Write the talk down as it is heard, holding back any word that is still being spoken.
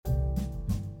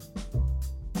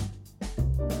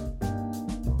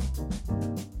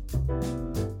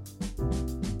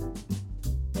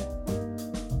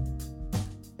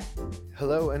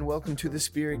Hello and welcome to the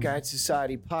Spirit Guide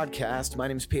Society podcast. My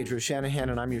name is Pedro Shanahan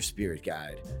and I'm your spirit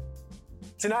guide.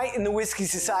 Tonight in the Whisky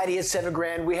Society at 7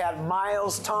 Grand, we have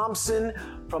Miles Thompson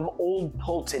from Old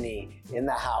Pultney in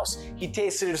the house. He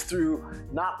tasted us through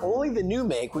not only the new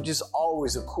make, which is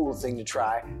always a cool thing to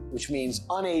try, which means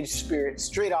unaged spirit,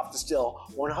 straight off the still,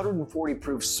 140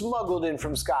 proof, smuggled in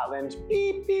from Scotland.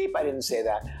 Beep, beep, I didn't say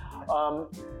that.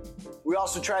 We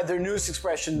also tried their newest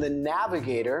expression, the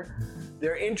Navigator.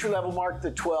 Their entry-level mark,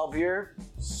 the 12-year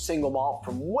single malt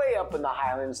from way up in the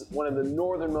Highlands, one of the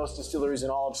northernmost distilleries in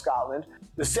all of Scotland.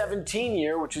 The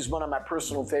 17-year, which is one of my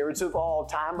personal favorites of all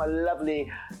time, a lovely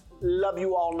Love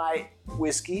You All Night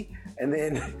whiskey. And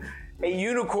then a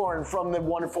unicorn from the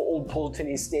wonderful Old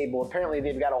Pultney stable. Apparently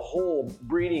they've got a whole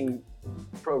breeding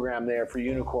program there for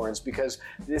unicorns because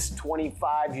this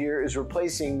 25-year is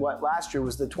replacing what last year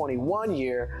was the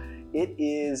 21-year. It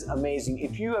is amazing.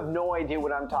 If you have no idea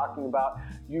what I'm talking about,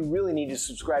 you really need to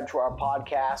subscribe to our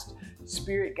podcast,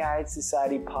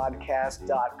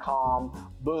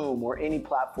 spiritguidesocietypodcast.com, boom, or any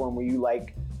platform where you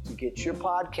like to get your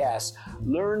podcasts.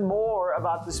 Learn more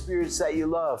about the spirits that you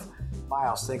love.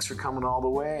 Miles, thanks for coming all the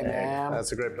way, man.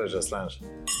 That's a great pleasure, Slange.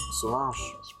 Solange.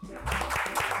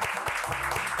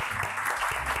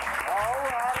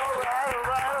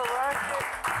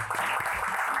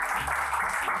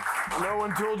 No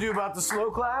one told you about the slow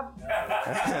clap?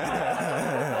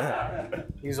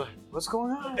 He's like, what's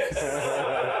going on?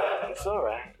 It's all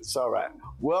right. It's all right.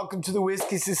 Welcome to the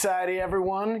Whisky Society,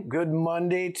 everyone. Good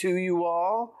Monday to you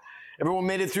all. Everyone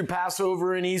made it through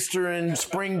Passover and Easter and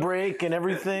spring break and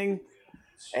everything.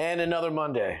 And another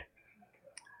Monday.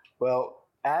 Well,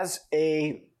 as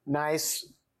a nice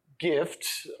gift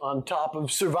on top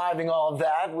of surviving all of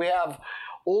that, we have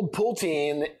Old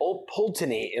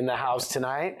Pultney in the house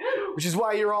tonight, which is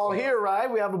why you're all here, right?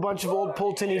 We have a bunch of Old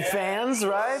Pultney fans,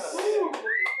 right?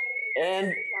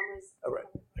 And all right,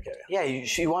 okay. Yeah,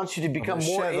 she wants you to become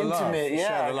more intimate.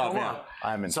 Yeah, come on.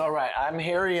 It's all right. I'm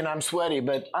hairy and I'm sweaty,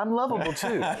 but I'm lovable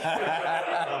too. Love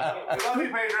you,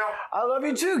 Pedro. I love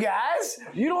you too, guys.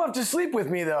 You don't have to sleep with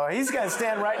me though. He's got to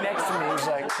stand right next to me. He's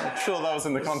like, I'm sure that was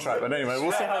in the contract, but anyway,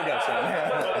 we'll see how it goes.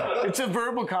 It's a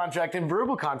verbal contract, and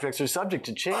verbal contracts are subject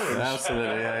to change.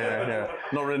 Absolutely, yeah.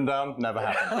 Not written down, never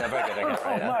happened. Yeah, very good.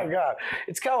 Oh my God,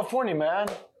 it's California, man.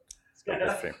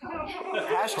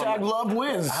 Hashtag love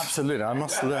wins. Absolutely, I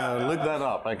must look that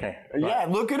up. Okay. Right. Yeah,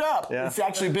 look it up. Yeah. It's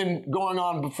actually been going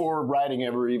on before writing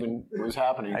ever even was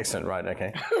happening. Excellent, right,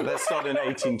 okay. Let's start in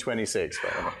 1826.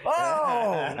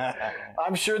 Oh!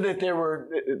 I'm sure that there were...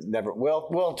 Never.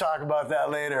 We'll talk about that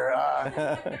later.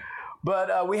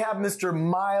 But we have Mr.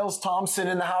 Miles Thompson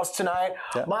in the house tonight.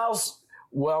 Yeah. Miles,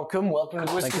 welcome. Welcome to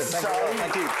the Whisky Society.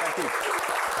 Thank you.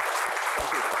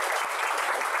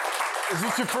 Is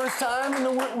this your first time in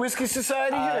the Whisky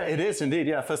Society here? It is indeed,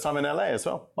 yeah. First time in LA as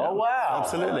well. Oh, wow.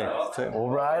 Absolutely. All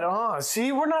right on.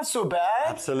 See, we're not so bad.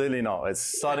 Absolutely not. It's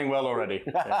starting well already.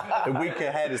 The week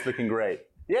ahead is looking great.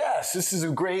 Yes, this is a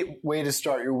great way to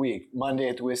start your week, Monday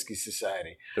at the Whisky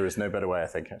Society. There is no better way, I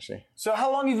think, actually. So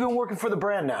how long have you been working for the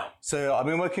brand now? So I've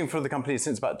been working for the company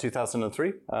since about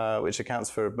 2003, which accounts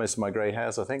for most of my grey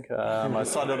hairs, I think. I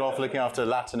started off looking after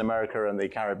Latin America and the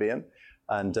Caribbean.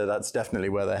 And that's definitely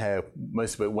where the hair,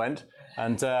 most of it went.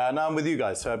 And now I'm with you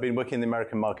guys. So I've been working in the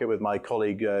American market with my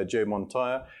colleague, Joe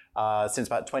Montoya, since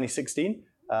about 2016.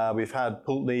 We've had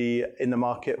Pultney in the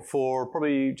market for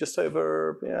probably just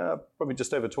over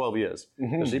 12 years,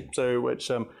 actually. So,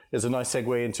 which is a nice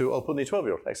segue into Old Pultney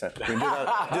 12-year-old. Excellent. We can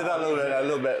do that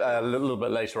a little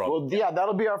bit later on. Well, yeah,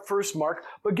 that'll be our first mark.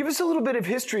 But give us a little bit of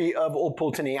history of Old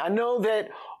Pultney. I know that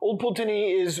Old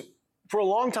Pultney is, for a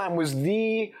long time, was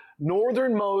the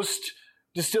northernmost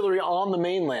distillery on the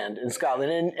mainland in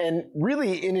Scotland, and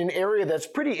really in an area that's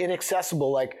pretty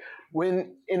inaccessible. Like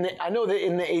I know that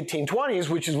in the 1820s,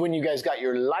 which is when you guys got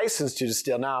your license to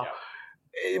distill. Now,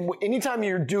 anytime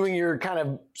you're doing your kind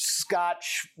of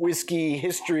Scotch whiskey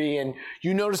history, and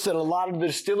you notice that a lot of the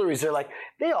distilleries,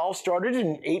 they all started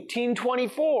in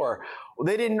 1824. Well,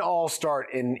 they didn't all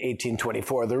start in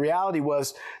 1824. The reality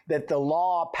was that the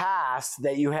law passed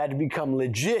that you had to become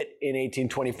legit in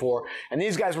 1824. And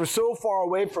these guys were so far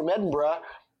away from Edinburgh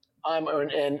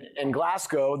and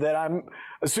Glasgow that I'm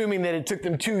assuming that it took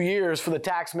them 2 years for the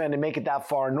taxman to make it that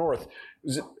far north.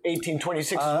 Was it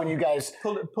 1826 is when you guys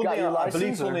got your license? I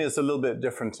believe Pultney is a little bit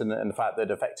different in the fact that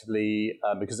effectively,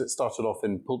 because it started off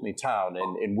in Pultney town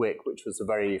in Wick, which was a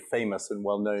very famous and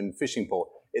well-known fishing port.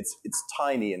 It's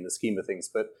tiny in the scheme of things,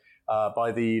 but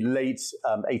by the late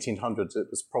 1800s, it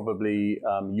was probably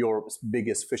Europe's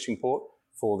biggest fishing port.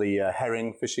 for the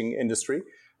herring fishing industry.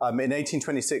 In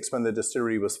 1826, when the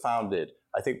distillery was founded,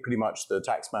 I think pretty much the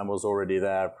taxman was already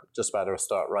there, just about to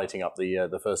start writing up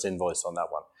the first invoice on that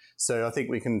one. So I think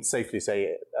we can safely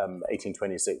say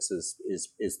 1826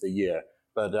 is the year.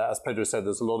 But as Pedro said,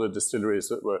 there's a lot of distilleries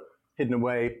that were hidden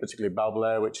away, particularly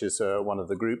Balbelair, which is one of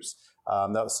the groups.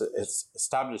 Its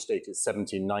established date is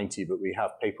 1790, but we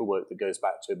have paperwork that goes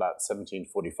back to about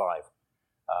 1745.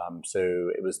 So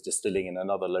it was distilling in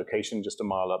another location just a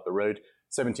mile up the road.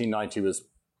 1790 was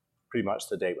pretty much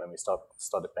the date when we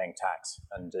started paying tax.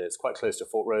 And it's quite close to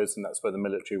Fort Rose, and that's where the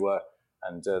military were.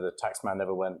 And the taxman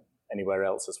never went anywhere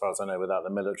else, as far as I know, without the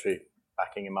military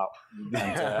backing him up.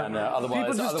 And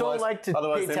People just don't like to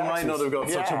otherwise pay they taxes. might not have got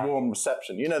such a warm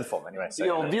reception. You know the form anyway.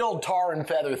 So, the old tar and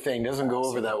feather thing doesn't go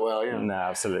over that well. Yeah. No,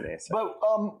 absolutely. So. But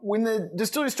when the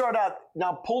distillery started out,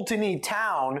 now Pultney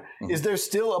town, is there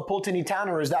still a Pultney town,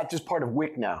 or is that just part of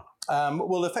Wick now?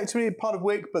 Well, effectively part of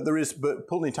Wick, but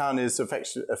Pultney town is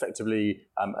effectively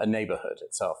a neighbourhood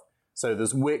itself. So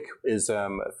there's Wick is,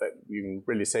 you can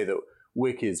really say that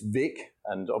Wick is Vic,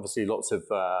 and obviously lots of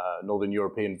Northern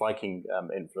European Viking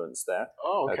influence there.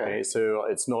 Oh, okay. So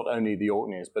it's not only the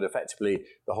Orkneys, but effectively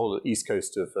the whole east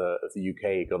coast of the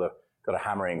UK got a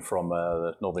hammering from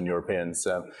the Northern Europeans.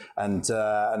 And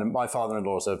my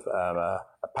father-in-law is a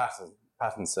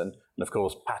Pattinson, and of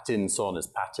course Pattinson is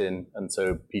Patin, and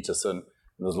so Peterson.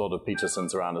 And there's a lot of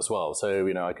Petersons around as well. So,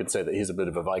 I could say that he's a bit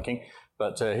of a Viking,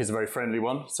 but he's a very friendly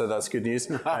one, so that's good news.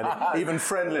 And even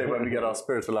friendlier when we get our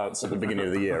spirit allowance at the beginning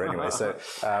of the year anyway. So,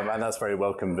 and that's a very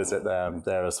welcome visit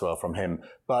there as well from him.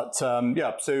 But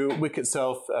so Wick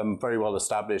itself, very well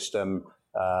established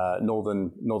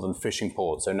northern fishing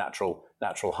port, so natural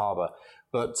harbour.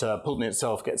 But Pultney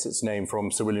itself gets its name from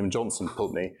Sir William Johnson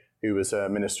Pultney, who was a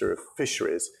Minister of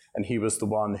Fisheries, and he was the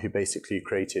one who basically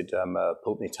created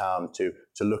Pultney Town to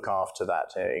look after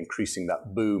that, increasing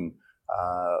that boom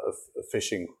of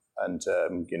fishing and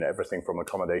everything from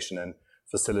accommodation and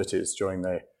facilities during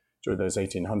those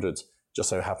 1800s. Just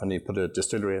so happened he put a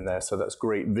distillery in there, so that's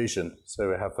great vision. So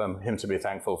we have him to be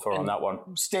thankful for on that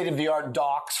one. State-of-the-art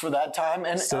docks for that time,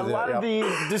 and a lot of the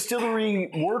distillery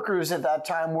workers at that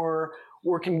time were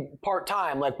working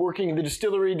part-time, like working in the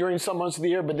distillery during some months of the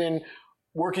year, but then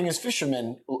working as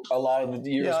fishermen a lot of the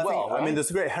year as well. Right? I mean,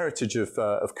 there's a great heritage of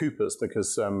coopers,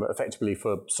 because effectively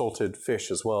for salted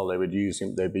fish as well, they'd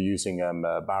be using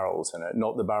barrels, and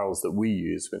not the barrels that we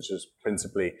use, which is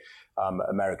principally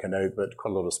American oak, but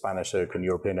quite a lot of Spanish oak and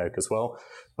European oak as well.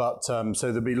 But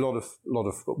so there'd be a lot of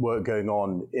work going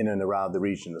on in and around the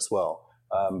region as well.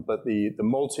 But the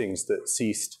maltings that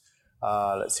ceased,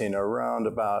 let's see, in around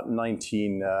about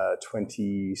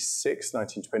 1926,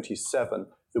 1927,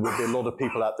 there would be a lot of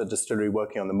people at the distillery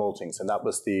working on the maltings, and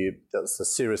that's the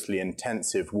seriously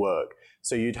intensive work.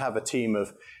 So you'd have a team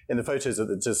of, in the photos at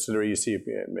the distillery, you see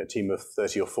a team of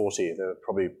 30 or 40. There are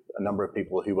probably a number of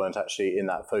people who weren't actually in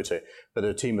that photo, but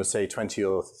a team of, say, 20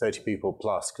 or 30 people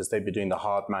plus, because they'd be doing the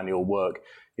hard manual work,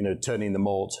 turning the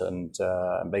malt and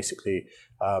basically,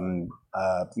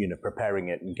 preparing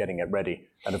it and getting it ready.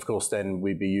 And of course, then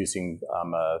we'd be using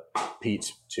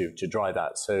peat to dry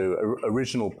that. So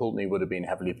original Pultney would have been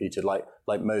heavily peated, like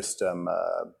most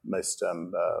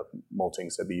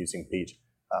maltings. They'd be using peat,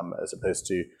 as opposed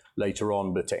to later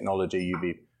on with technology, you'd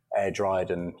be air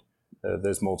dried, and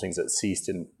those maltings that ceased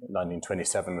in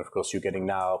 1927. Of course, you're getting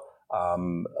now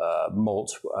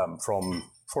malt from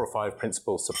 4 or 5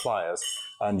 principal suppliers,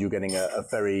 and you're getting a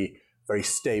very, very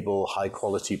stable, high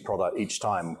quality product each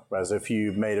time. Whereas if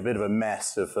you made a bit of a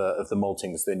mess of the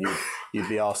maltings, then you'd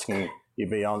be answering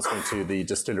to the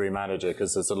distillery manager,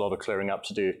 because there's a lot of clearing up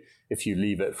to do. If you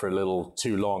leave it for a little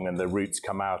too long and the roots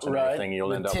come out and everything,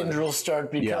 you'll end up with tendrils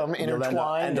start become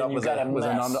intertwined, and you've got a mess. With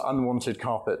an unwanted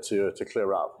carpet to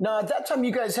clear up. Now, at that time,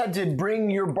 you guys had to bring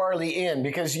your barley in,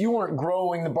 because you weren't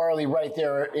growing the barley right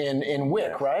there in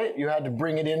Wick, right? You had to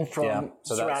bring it in from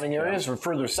surrounding areas, or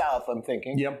further south, I'm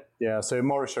thinking. Yep. Yeah. So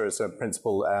Morrisshire is a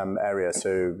principal area,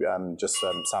 so just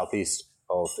southeast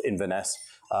of Inverness.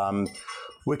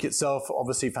 Wick itself,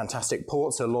 obviously fantastic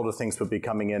port, so a lot of things would be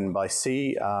coming in by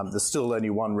sea. There's still only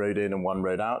one road in and one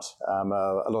road out.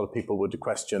 A lot of people would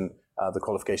question the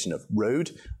qualification of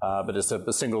road, but it's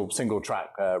a single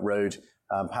track road.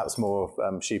 Perhaps more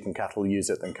sheep and cattle use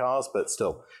it than cars, but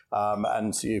still.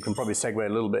 And you can probably segue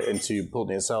a little bit into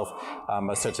Pultney itself.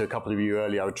 I said to a couple of you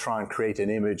earlier, I would try and create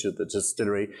an image of the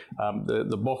distillery.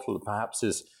 The bottle perhaps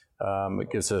is... it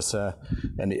gives us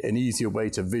an easier way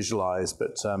to visualize,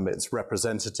 but it's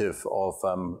representative of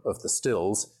the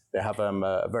stills. They have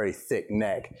a very thick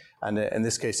neck, and in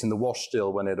this case, in the wash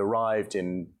still, when it arrived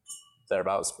in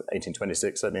thereabouts,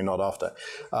 1826, certainly not after.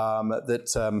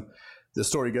 The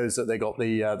story goes that they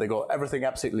got everything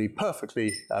absolutely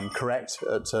perfectly correct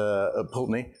at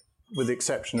Pultney, with the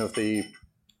exception of the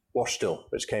wash still,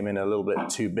 which came in a little bit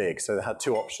too big. So they had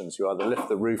two options. You either lift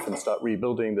the roof and start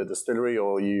rebuilding the distillery,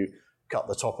 or you cut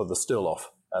the top of the still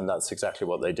off. And that's exactly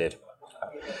what they did.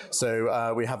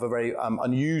 So we have a very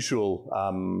unusual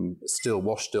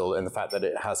wash still in the fact that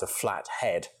it has a flat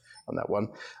head on that one,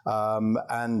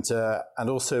 and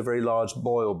also a very large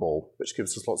boil ball, which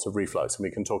gives us lots of reflux. And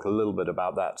we can talk a little bit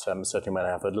about that, certainly when I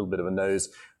have a little bit of a nose,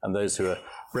 and those who are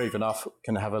brave enough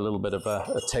can have a little bit of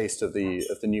a taste of the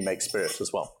new make spirit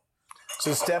as well.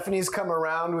 So Stephanie's come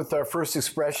around with our first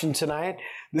expression tonight.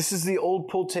 This is the Old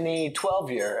Pultney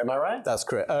 12-year, am I right? That's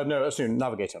correct. No, actually,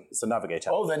 Navigator. It's the Navigator.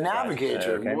 Oh, the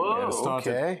Navigator. Right. Okay. Whoa,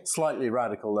 okay. Slightly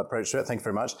radical approach to it. Thank you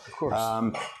very much. Of course.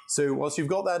 So whilst you've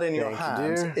got that in your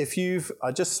hand,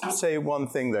 I just say one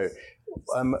thing though.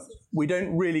 We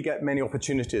don't really get many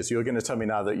opportunities. You're going to tell me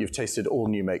now that you've tasted all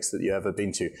new makes that you've ever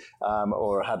been to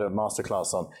or had a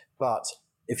masterclass on. But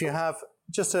if you have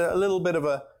just a little bit of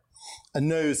a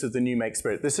nose of the new make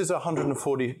spirit, this is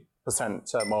 140%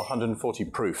 or 140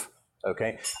 proof.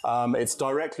 Okay, it's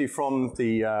directly from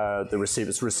the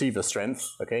receiver strength.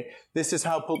 Okay, this is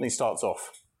how Pultney starts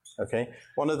off. Okay,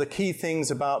 one of the key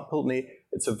things about Pultney,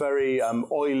 it's a very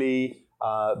oily,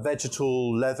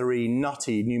 vegetal, leathery,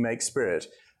 nutty new make spirit,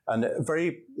 and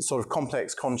very sort of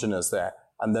complex congeners there.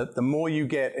 And the more you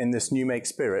get in this new make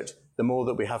spirit, the more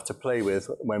that we have to play with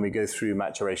when we go through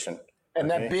maturation. And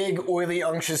that big, oily,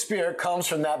 unctuous spirit comes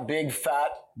from that big, fat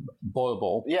boil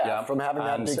ball. Yeah, from having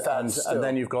that big, fat still. And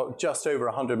then you've got just over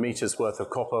 100 meters worth of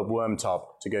copper worm tub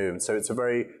to go. So it's a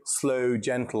very slow,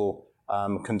 gentle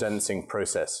condensing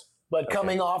process. But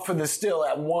coming off of the still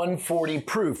at 140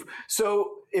 proof. So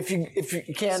if you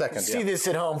can't see this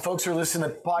at home, folks who are listening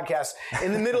to the podcast,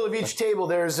 in the middle of each table,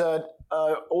 there's a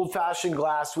old-fashioned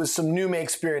glass with some new make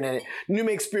spirit in it. New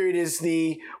make spirit is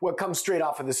what comes straight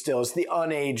off of the still. It's the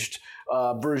unaged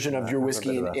version of your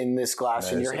whiskey in this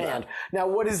glass in your hand. Now,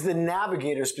 what is the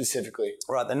Navigator specifically?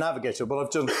 Right, the Navigator. What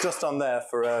I've just done there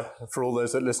for all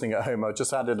those that are listening at home, I've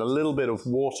just added a little bit of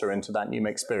water into that new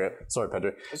make spirit. Sorry,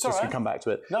 Pedro. It's all right. To come back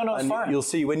to it. No, it's fine. You'll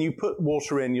see when you put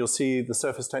water in, you'll see the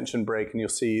surface tension break, and you'll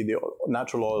see the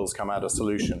natural oils come out of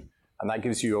solution. And that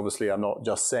gives you, obviously, I'm not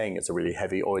just saying it's a really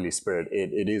heavy, oily spirit.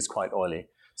 It is quite oily.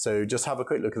 So just have a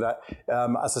quick look at that.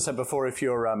 As I said before, if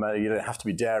you're, you don't have to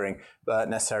be daring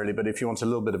necessarily, but if you want a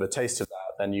little bit of a taste of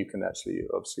that, then you can actually,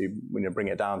 obviously, when you bring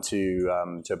it down to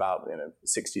about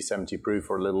 60, 70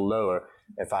 proof or a little lower,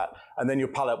 in fact, and then your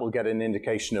palate will get an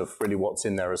indication of really what's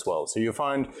in there as well. So you'll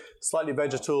find slightly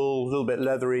vegetal, a little bit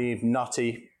leathery,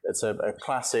 nutty. It's a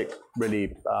classic,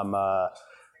 really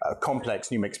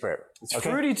complex new make spirit. It's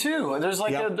fruity too. There's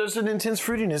there's an intense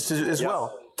fruitiness as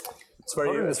well.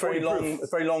 It's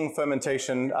very long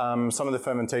fermentation. Some of the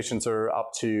fermentations are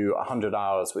up to 100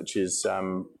 hours, which is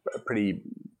pretty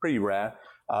rare.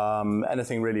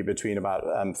 Anything really between about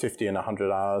 50 and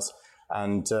 100 hours,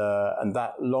 and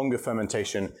that longer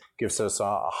fermentation gives us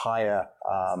a higher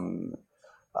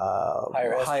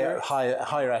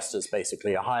esters,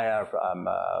 basically a higher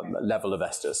level of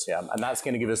esters, and that's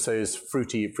going to give us those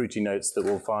fruity notes that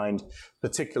we'll find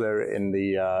particular in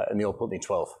the Old Pultney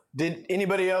 12. Did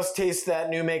anybody else taste that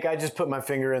new make? I just put my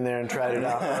finger in there and tried it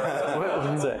out.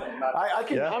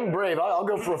 I'm brave. I'll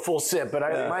go for a full sip, but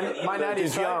my night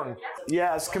is young.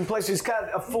 Yeah, it's complex. It's got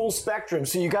a full spectrum.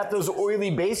 So you got those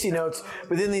oily, bassy notes,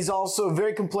 but then these also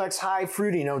very complex, high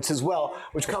fruity notes as well,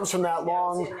 which comes from that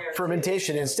long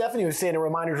fermentation. And Stephanie was saying it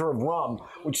reminded her of rum,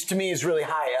 which to me is really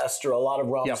high ester. A lot of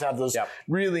rums have those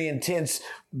really intense,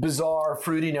 bizarre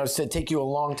fruity notes that take you a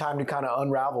long time to kind of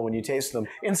unravel when you taste them.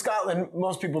 In Scotland,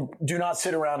 most people do not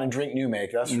sit around and drink new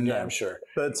make. That's for damn sure.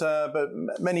 But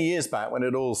many years back, when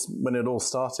it all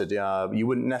started, you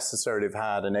wouldn't necessarily have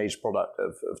had an aged product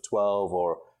of 12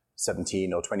 or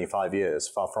 17 or 25 years.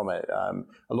 Far from it.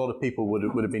 A lot of people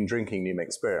would have been drinking new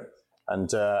make spirit, and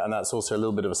that's also a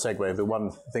little bit of a segue. The one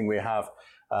thing we have.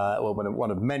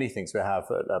 One of many things we have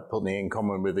at Pultney in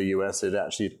common with the US, it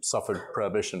actually suffered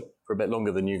prohibition for a bit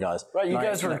longer than you guys. Right, you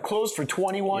guys were closed for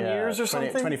 21 years or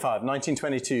something? 25,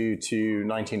 1922 to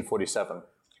 1947.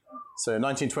 So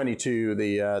 1922,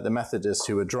 the Methodists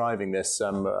who were driving this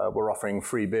were offering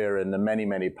free beer in the many,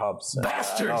 many pubs.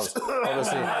 Bastards!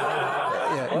 Obviously,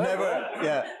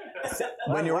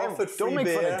 when you're offered free don't make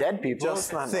beer, fun of dead people.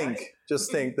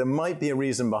 Just think there might be a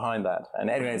reason behind that. And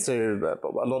anyway, so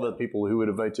a lot of the people who would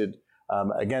have voted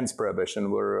against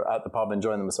prohibition were at the pub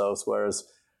enjoying themselves, whereas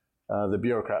the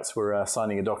bureaucrats were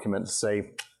signing a document to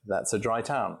say that's a dry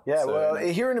town. Yeah, well,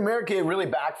 here in America, it really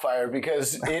backfired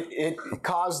because it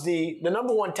caused the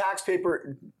number one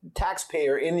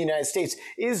taxpayer in the United States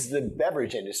is the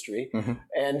beverage industry.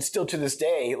 And still to this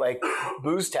day, like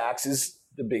booze tax is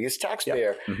the biggest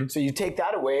taxpayer. So you take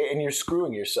that away and you're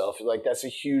screwing yourself. Like that's a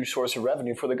huge source of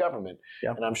revenue for the government.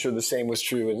 And I'm sure the same was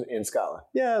true in Scotland.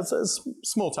 Yeah, it's a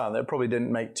small town. They probably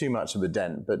didn't make too much of a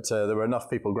dent, but there were enough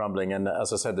people grumbling. And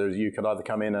as I said, you could either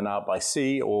come in and out by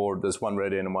sea, or there's one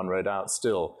road in and one road out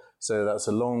still. So that's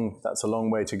a long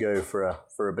way to go for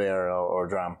a beer or a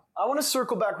dram. I want to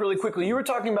circle back really quickly. You were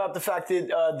talking about the fact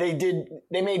that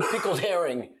they made pickled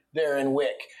herring there in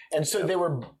Wick. And so they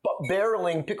were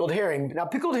barreling pickled herring. Now,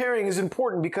 pickled herring is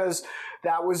important because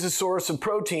that was a source of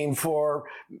protein for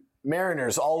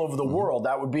mariners all over the world.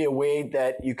 That would be a way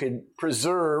that you could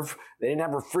preserve. They didn't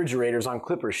have refrigerators on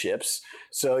clipper ships.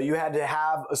 So you had to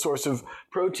have a source of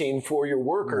protein for your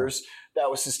workers that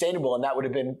was sustainable, and that would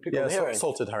have been pickled herring.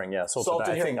 Salted herring, yeah.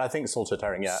 Salted herring. I think salted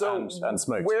herring, yeah, so and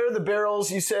smoked. Where are the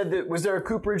barrels? You said that, was there a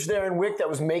cooperage there in Wick that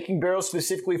was making barrels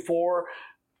specifically for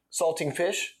salting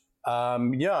fish?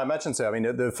 Yeah, I imagine so. I mean,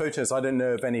 the photos, I don't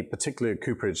know of any particular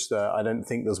cooperage. I don't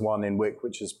think there's one in Wick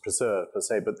which is preserved per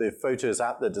se, but the photos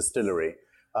at the distillery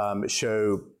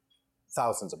show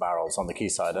thousands of barrels on the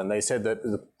quayside. And they said that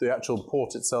the actual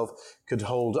port itself could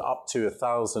hold up to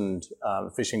 1,000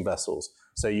 fishing vessels.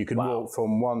 So you could walk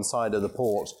from one side of the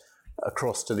port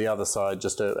across to the other side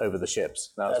just over the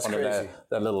ships. That's one crazy. of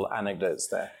their little anecdotes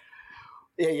there.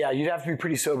 Yeah, you'd have to be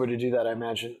pretty sober to do that, I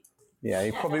imagine. Yeah,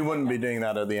 you probably wouldn't be doing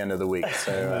that at the end of the week,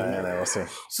 so we'll see.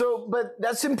 So, but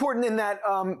that's important in that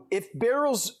if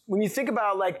barrels, when you think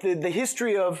about like the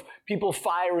history of people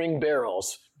firing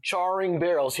barrels, charring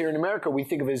barrels here in America, we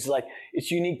think of it as like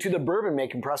it's unique to the bourbon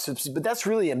making process, but that's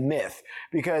really a myth.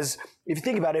 Because if you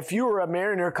think about it, if you were a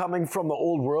mariner coming from the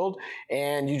old world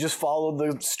and you just followed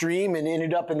the stream and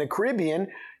ended up in the Caribbean,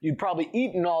 you'd probably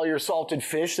eaten all your salted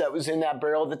fish that was in that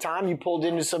barrel at the time. You pulled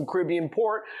into some Caribbean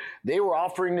port. They were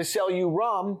offering to sell you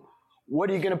rum.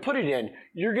 What are you going to put it in?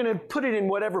 You're going to put it in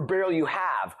whatever barrel you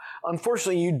have.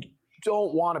 Unfortunately, you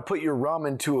don't want to put your rum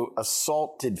into a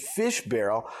salted fish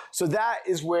barrel. So that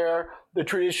is where the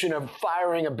tradition of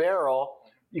firing a barrel,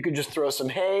 you could just throw some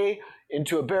hay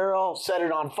into a barrel, set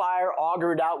it on fire,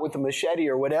 auger it out with a machete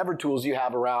or whatever tools you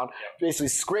have around, basically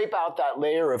scrape out that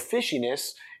layer of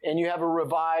fishiness, and you have a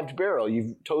revived barrel.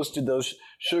 You've toasted those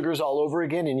sugars all over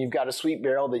again, and you've got a sweet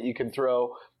barrel that you can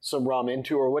throw some rum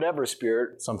into or whatever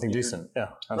spirit. Something decent, yeah,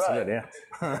 absolutely,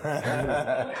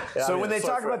 yeah. So when they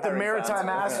talk about the maritime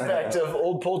aspect of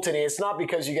Old Pultney, it's not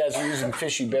because you guys are using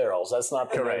fishy barrels. That's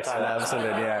not the correct.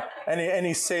 Absolutely, yeah.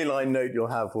 Any saline note you'll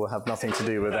have will have nothing to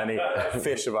do with any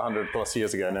fish of 100 plus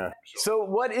years ago, no. So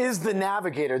what is the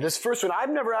Navigator? This first one, I've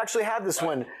never actually had this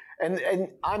one, and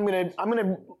I'm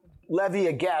gonna levy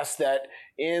a guess that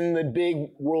in the big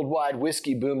worldwide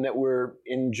whiskey boom that we're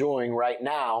enjoying right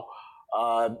now,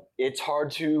 it's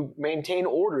hard to maintain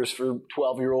orders for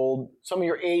 12-year-old. Some of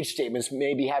your age statements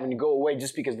may be having to go away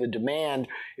just because the demand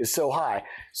is so high.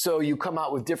 So you come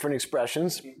out with different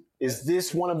expressions. Is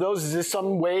this one of those? Is this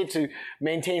some way to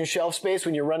maintain shelf space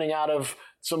when you're running out of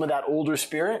some of that older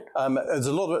spirit?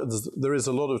 There is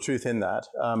a lot of truth in that.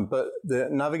 But the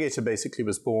Navigator basically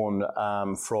was born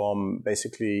from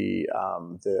basically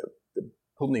the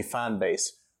Pultney fan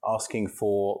base asking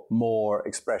for more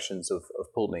expressions of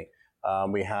Pultney.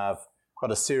 We have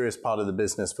quite a serious part of the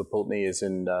business for Pultney is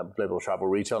in global travel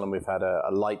retail, and we've had a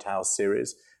Lighthouse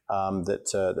series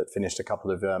that finished a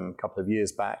couple of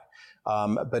years back.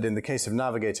 But in the case of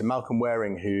Navigator, Malcolm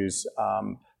Waring, who's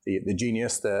the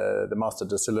genius, the master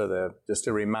distiller, the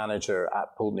distillery manager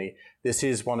at Pultney, this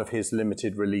is one of his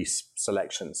limited release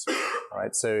selections.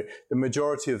 Right, so the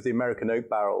majority of the American oak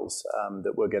barrels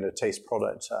that we're going to taste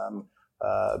product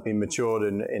been matured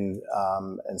in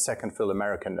second fill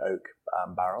American oak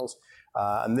barrels.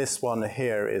 And this one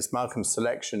here is Malcolm's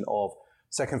selection of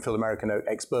second fill American oak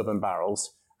ex-bourbon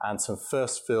barrels and some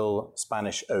first fill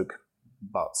Spanish oak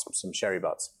butts, some sherry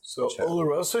butts. So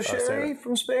Oloroso sherry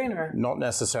from Spain? Or? Not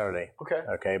necessarily.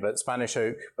 Okay, but Spanish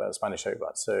oak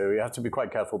butts. So you have to be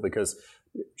quite careful because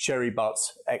sherry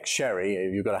butts, ex-sherry,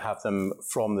 you've got to have them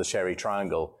from the sherry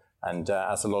triangle. And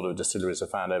as a lot of distilleries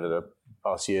have found over the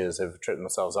past years, they've tripped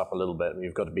themselves up a little bit.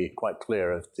 You've got to be quite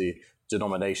clear of the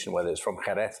denomination, whether it's from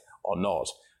Jerez or not.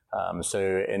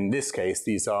 So in this case,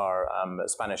 these are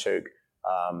Spanish oak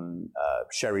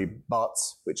sherry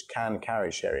butts, which can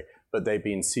carry sherry, but they've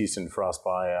been seasoned for us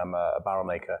by a barrel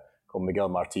maker called Miguel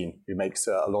Martin, who makes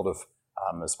a lot of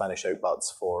Spanish oak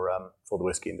butts for the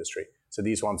whiskey industry. So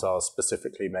these ones are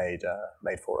specifically made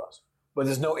for us. But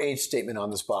there's no age statement on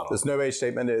this bottle. There's no age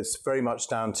statement. It's very much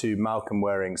down to Malcolm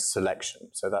Waring's selection.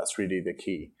 So that's really the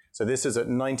key. So this is at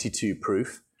 92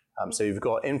 proof. So you've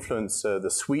got influence,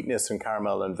 the sweetness and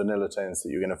caramel and vanilla tones that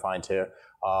you're going to find here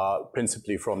are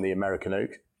principally from the American oak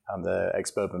and the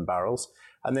ex-bourbon barrels.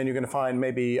 And then you're going to find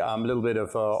maybe a little bit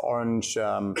of orange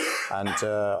and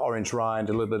orange rind,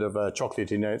 a little bit of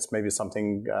chocolatey notes, maybe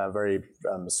something very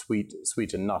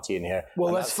sweet and nutty in here.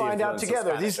 Well, let's find out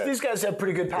together. These guys have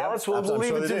pretty good palates. Yep, we'll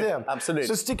leave it to them. Absolutely.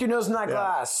 So stick your nose in that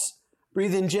glass.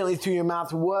 Breathe in gently through your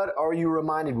mouth. What are you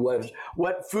reminded of?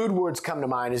 What food words come to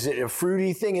mind? Is it a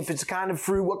fruity thing? If it's a kind of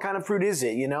fruit, what kind of fruit is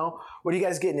it? You know? What are you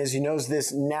guys getting as you nose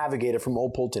this Navigator from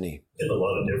Old Pultney? Getting a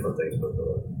lot of different things, but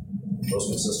the most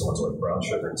consistent ones are like brown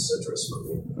sugar and citrus for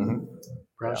me. Mm-hmm.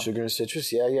 Brown sugar and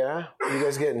citrus, yeah. What are you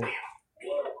guys getting?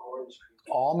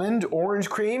 Almond, orange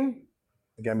cream?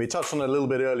 Again, we touched on it a little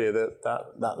bit earlier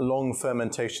that long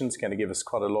fermentation is going to give us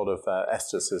quite a lot of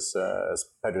esters, as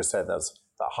Pedro said. That's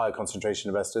that higher concentration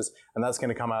of esters, and that's going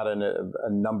to come out in a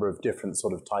number of different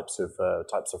sort of types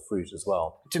of fruit as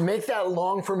well. To make that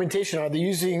long fermentation, are they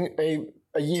using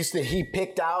a yeast that he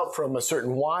picked out from a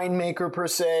certain winemaker per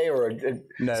se, or no?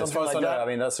 Something as far as like I know, that? I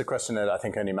mean that's a question that I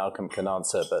think only Malcolm can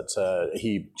answer, but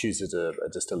he chooses a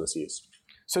distiller's yeast.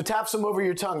 So tap some over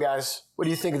your tongue, guys. What do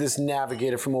you think of this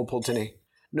Navigator from Old Pultney?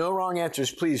 No wrong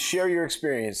answers. Please share your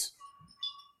experience.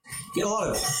 Get a lot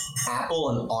of apple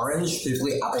and orange,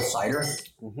 particularly apple cider.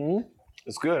 Mm-hmm.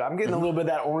 It's good. I'm getting a little bit of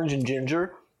that orange and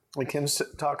ginger, like Kim's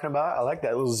talking about. I like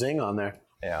that little zing on there.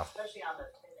 Yeah. Especially on the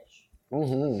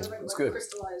finish. Mm-hmm. It's good.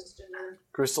 Crystallized ginger.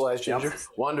 Crystallized ginger. Yep.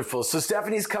 Wonderful. So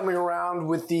Stephanie's coming around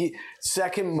with the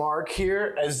second mark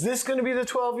here. Is this going to be the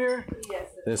 12-year? Yes.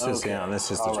 This is the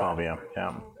 12-year.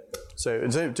 Yeah. So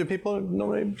do people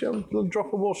normally a little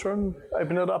drop of water and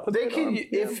open it up? They can,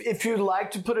 if you'd like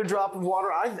to put a drop of water.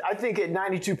 I think at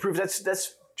 92 proof,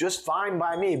 that's just fine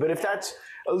by me. But if that's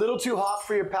a little too hot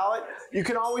for your palate, you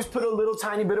can always put a little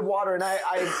tiny bit of water. And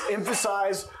I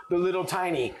emphasize the little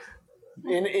tiny.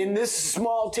 In this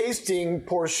small tasting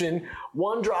portion,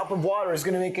 1 drop of water is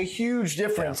going to make a huge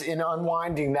difference in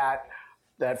unwinding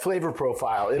that flavor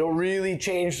profile. It'll really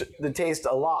change the taste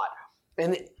a lot.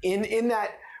 And in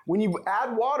that, when you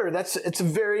add water, it's a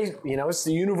very, it's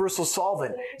the universal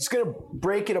solvent. It's going to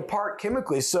break it apart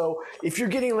chemically. So if you're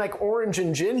getting like orange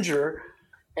and ginger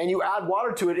and you add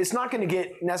water to it, it's not going to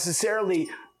get necessarily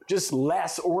just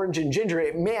less orange and ginger.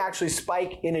 It may actually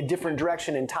spike in a different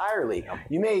direction entirely.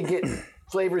 You may get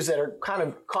flavors that are kind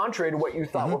of contrary to what you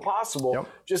thought were possible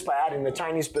just by adding the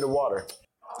tiniest bit of water.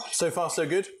 So far, so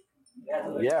good?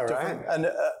 Yeah, right. And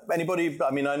anybody,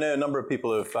 I mean, I know a number of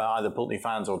people have either Pultney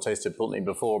fans or tasted Pultney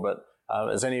before, but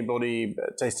has anybody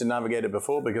tasted Navigator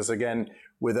before? Because again,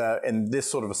 in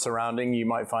this sort of a surrounding, you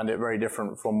might find it very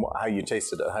different from how you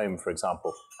taste it at home, for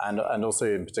example, and also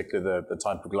in particular the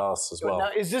type of glass as well.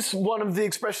 Now, is this one of the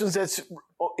expressions that's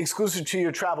exclusive to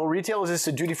your travel retail? Is this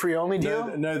a duty-free only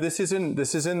deal? No, this is in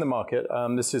the market.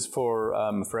 This is for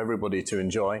everybody to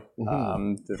enjoy.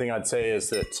 Mm-hmm. The thing I'd say is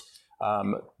that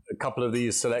a couple of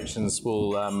these selections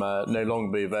will no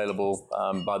longer be available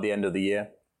by the end of the year.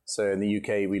 So in the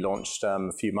UK, we launched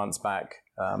a few months back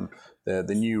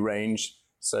the new range.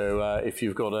 So if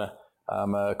you've got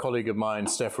a colleague of mine,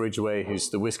 Steph Ridgway, who's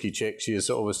the whiskey chick, she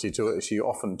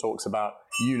often talks about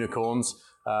unicorns.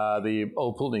 The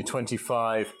Old Pultney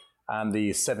 25 and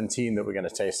the 17 that we're going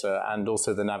to taste, and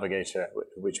also the Navigator,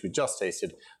 which we just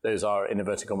tasted. Those are, in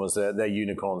inverted commas, they're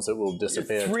unicorns that will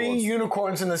disappear. 3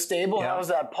 unicorns in the stable? Yeah. How is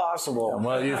that possible?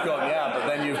 Well, but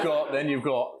then you've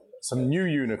got some new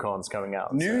unicorns coming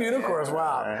out. New unicorns,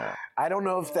 wow. I don't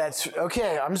know if that's,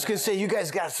 okay, I'm just going to say you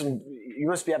guys got you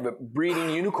must be having breeding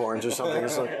unicorns or something.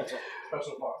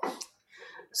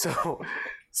 So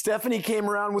Stephanie came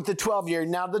around with the 12-year.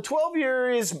 Now, the 12-year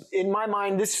is, in my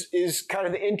mind, this is kind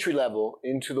of the entry level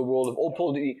into the world of Old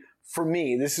Pultney for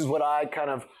me. This is what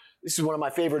this is one of my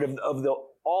favorite of the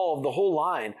whole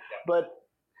line. Yeah. But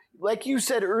like you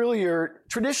said earlier,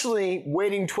 traditionally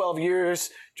waiting 12 years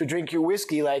to drink your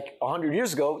whiskey like 100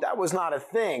 years ago, that was not a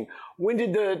thing. When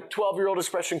did the 12-year-old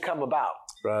expression come about?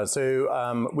 Right.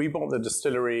 So we bought the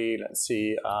distillery, let's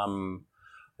see,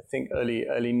 I think early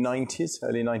 1990s.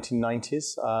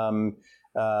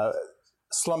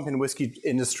 Slump in whiskey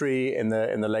industry in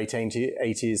the late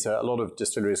 80s. A lot of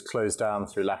distilleries closed down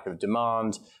through lack of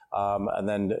demand, and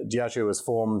then Diageo was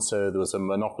formed, so there was a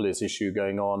monopolies issue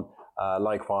going on.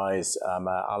 Likewise,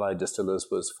 Allied Distillers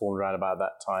was formed around about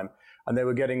that time, and they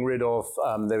were getting rid of.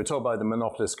 They were told by the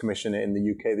Monopolist Commission in the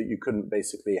UK that you couldn't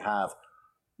basically have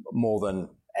more than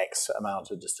X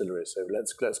amount of distilleries. So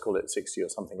let's call it 60 or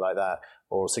something like that,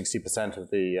 or 60% of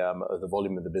the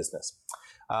volume of the business.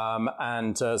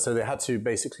 So they had to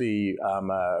basically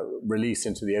release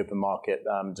into the open market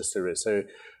distilleries. So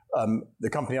the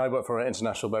company I work for,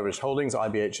 International Beverage Holdings,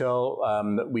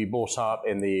 IBHL, we bought up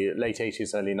in the late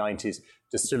 80s, early 90s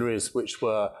distilleries which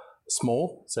were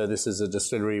small. So this is a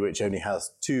distillery which only has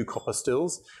 2 copper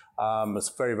stills.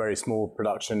 It's very, very small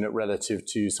production relative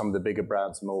to some of the bigger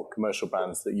brands, more commercial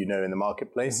brands that you know in the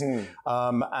marketplace.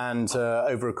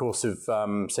 Over a course of,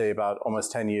 say, about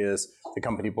almost 10 years, the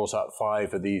company bought up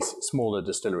 5 of these smaller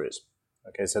distilleries.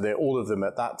 Okay, so all of them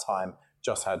at that time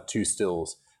just had 2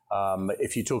 stills.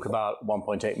 If you talk about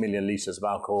 1.8 million litres of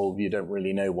alcohol, you don't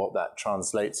really know what that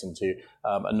translates into,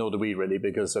 and nor do we really,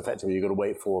 because effectively you've got to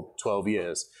wait for 12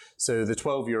 years. So the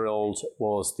 12-year-old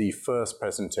was the first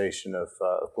presentation of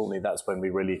Pultney. That's when we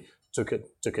really took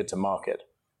it to market.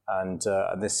 And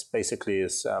this basically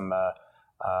is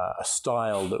a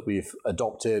style that we've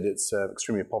adopted. It's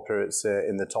extremely popular. It's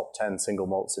in the top 10 single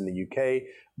malts in the UK.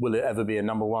 Will it ever be a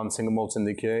number 1 single malt in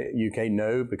the UK?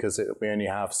 No, because we only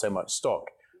have so much stock.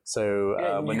 So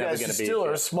we're never going to be. Still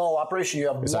are a small operation.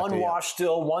 You have exactly, 1 wash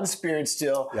still, 1 spirit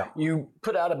still. Yeah. You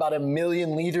put out about 1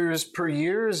 million liters per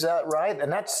year. Is that right?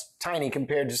 And that's tiny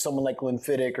compared to someone like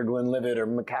Glenfiddich or Glenlivet or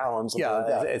Macallan. Yeah,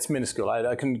 like it's minuscule.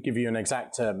 I can give you an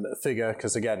exact figure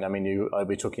because, again, I mean, I'll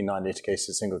be talking 9-litre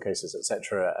cases, single cases,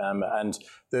 etc. And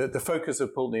the focus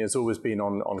of Pultney has always been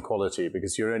on quality,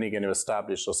 because you're only going to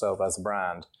establish yourself as a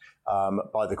brand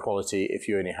by the quality if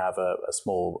you only have a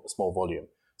small volume.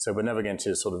 So we're never going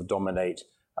to sort of dominate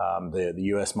the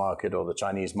US market or the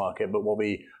Chinese market. But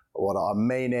what our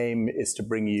main aim is to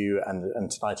bring you, and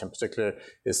tonight in particular,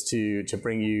 is to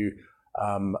bring you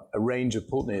a range of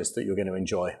Pultneys that you're going to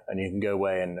enjoy, and you can go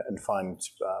away and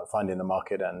find in the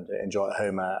market and enjoy at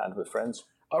home and with friends.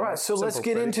 All right, so let's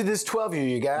get into this 12-year,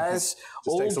 you guys.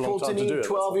 Old Pultney,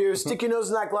 12 years. Stick your nose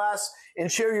in that glass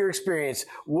and share your experience.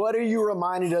 What are you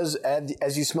reminded of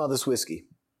as you smell this whiskey?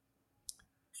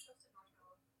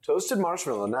 Toasted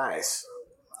marshmallow, nice.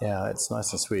 Yeah, it's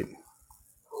nice and sweet.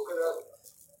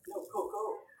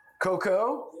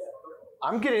 Cocoa?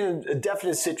 I'm getting a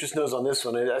definite citrus nose on this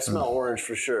one. I smell orange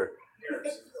for sure.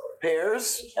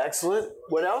 Pears, excellent.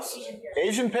 What else?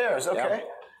 Asian pears, okay.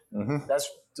 Yeah. That's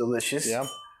delicious. Yeah.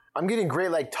 I'm getting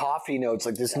great like toffee notes,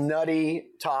 like this nutty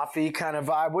toffee kind of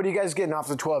vibe. What are you guys getting off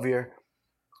the 12-year?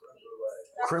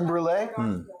 Creme brulee?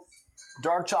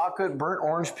 Dark chocolate, burnt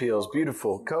orange peels,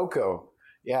 beautiful. Cocoa.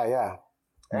 Yeah.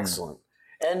 Excellent.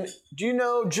 And do you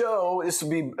know, Joe, this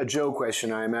will be a Joe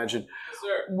question, I imagine. Yes,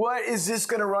 sir. What is this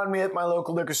going to run me at my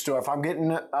local liquor store if I'm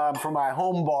getting for my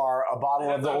home bar a bottle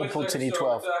of the Old Pultney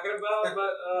 12? Talking about,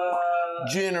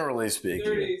 but, generally speaking.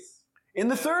 30s. In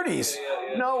the 30s?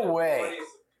 Yeah. No way. 40s.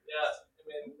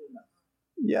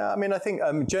 Yeah, I mean, I think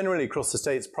generally across the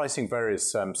States, pricing varies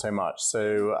so much.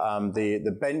 So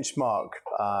the benchmark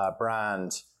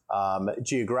brand,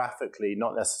 geographically,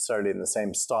 not necessarily in the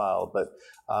same style, but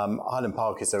Highland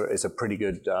Park is a pretty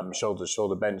good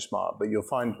shoulder-to-shoulder benchmark. But you'll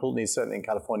find Pultney, certainly in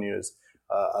California, is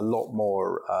a lot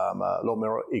more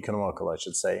economical, I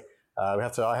should say. I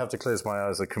have to close my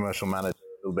eyes as a commercial manager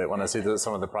a little bit when I see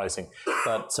some of the pricing.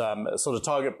 But sort of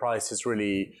target price is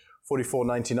really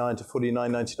 $44.99 to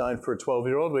 $49.99 for a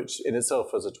 12-year-old, which in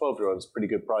itself as a 12-year-old is a pretty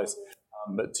good price.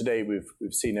 But today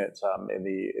we've seen it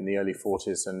in the early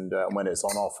 40s, and when it's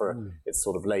on offer, it's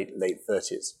sort of late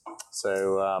 30s.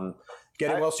 So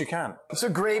get it whilst you can. It's a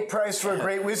great price for a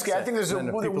great whiskey. I think there's a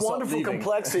wonderful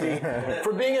complexity.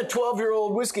 For being a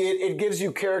 12-year-old whiskey, it gives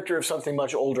you character of something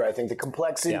much older. I think the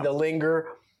complexity, the linger,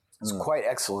 it's quite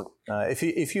excellent.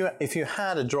 If you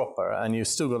had a dropper and you've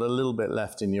still got a little bit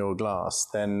left in your glass,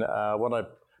 then what I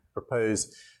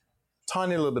propose,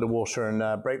 tiny little bit of water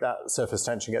and break that surface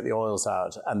tension, get the oils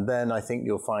out, and then I think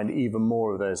you'll find even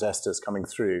more of those esters coming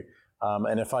through.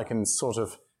 And if I can sort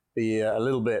of be a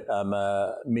little bit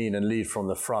mean and lead from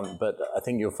the front, but I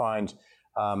think you'll find,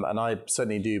 and I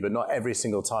certainly do, but not every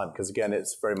single time, because again,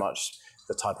 it's very much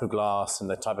the type of glass and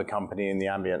the type of company and the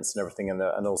ambience and everything,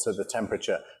 and also the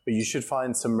temperature. But you should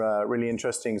find some really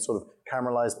interesting sort of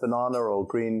caramelized banana or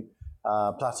green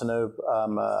platano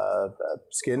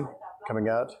skin coming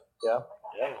out. Yeah,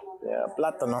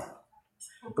 plátano.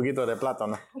 Un poquito de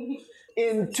plátano.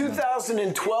 In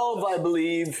 2012, I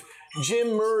believe,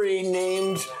 Jim Murray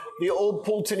named the Old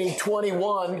Pultney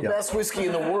 21 best whiskey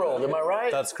in the world. Am I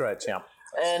right? That's correct, yeah.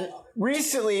 And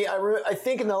recently, I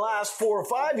think in the last 4 or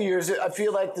 5 years, I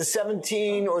feel like the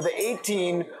 17 or the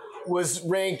 18 was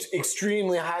ranked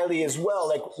extremely highly as well,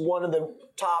 like one of the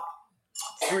top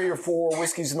 3 or 4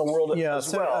 whiskeys in the world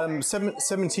as well.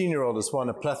 17-year-old has won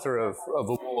a plethora of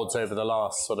awards over the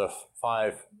last sort of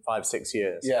 5-6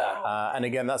 years. Yeah. And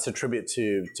again, that's a tribute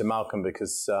to Malcolm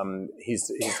because he's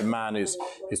the man who's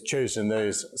chosen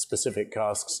those specific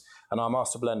casks. And our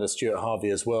master blender, Stuart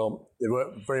Harvey, as well. They work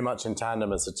very much in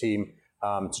tandem as a team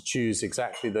to choose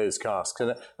exactly those casks.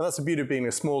 And that's the beauty of being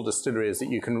a small distillery, is that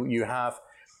you have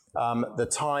the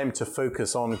time to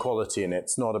focus on quality, and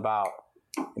it's not about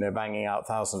banging out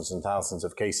thousands and thousands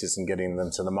of cases and getting them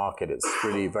to the market. It's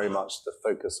really very much the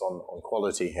focus on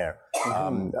quality here.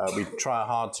 We try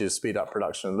hard to speed up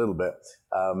production a little bit,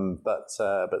 but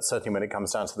certainly when it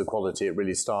comes down to the quality, it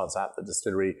really starts at the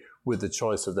distillery with the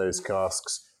choice of those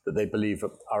casks that they believe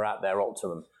are at their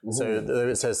optimum. So though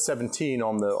it says 17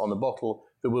 on the bottle,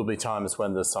 there will be times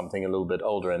when there's something a little bit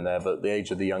older in there, but the age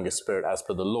of the youngest spirit, as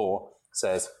per the law,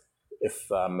 says if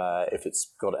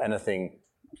it's got anything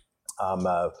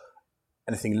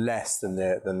less than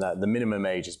that, the minimum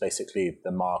age is basically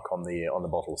the mark on the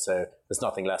bottle. So there's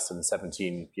nothing less than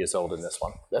 17 years old in this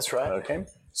one. That's right. Okay.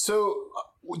 So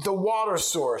the water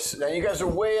source. Now you guys are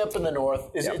way up in the north.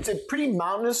 It's a pretty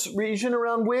mountainous region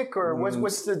around Wick, or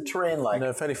what's the terrain like?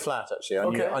 No, fairly flat actually.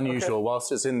 Unusual. Okay.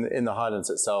 Whilst it's in the Highlands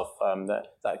itself,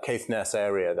 that Caithness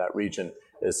area, that region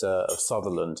is of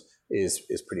Sutherland is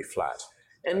pretty flat.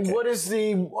 And what is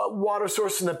the water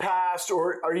source in the past,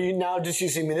 or are you now just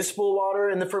using municipal water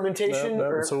in the fermentation?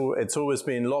 No, it's always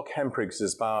been Loch Hempriggs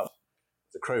is about,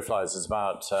 the crow flies is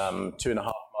about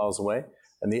 2.5 miles away.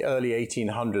 In the early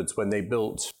 1800s, when they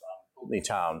built Pultney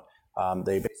town,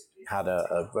 they basically had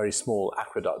a very small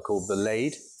aqueduct called the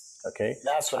Lade. Okay,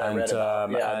 that's what I read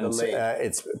about. And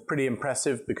it's pretty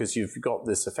impressive because you've got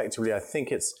this effectively. I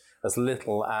think it's as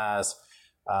little as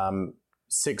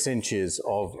 6 inches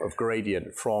of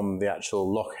gradient from the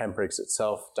actual Loch Hempriggs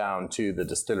itself down to the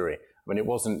distillery. I mean, it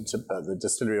wasn't, the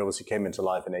distillery obviously came into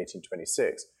life in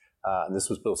 1826, and this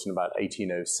was built in about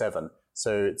 1807.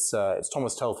 So it's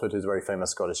Thomas Telford, who's a very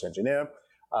famous Scottish engineer,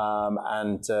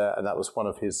 and that was one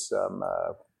of his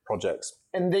projects.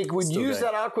 And they would use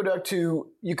that aqueduct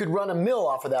you could run a mill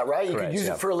off of that, right? You could use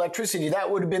it for electricity. That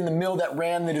would have been the mill that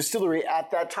ran the distillery at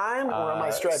that time, or am I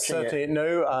stretching certainly, it?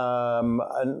 No,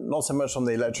 not so much on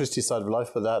the electricity side of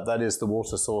life, but that is the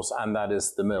water source and that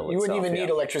is the mill. You wouldn't even need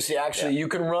electricity. Actually, you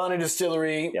can run a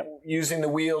distillery using the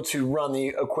wheel to run the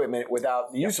equipment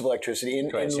without the use of electricity. In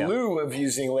lieu of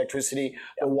using electricity,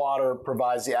 the water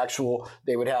provides the actual,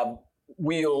 they would have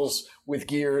wheels with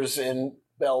gears and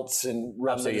belts and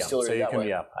run the distillery so that way.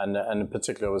 Yeah, and in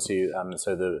particular, obviously,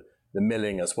 so the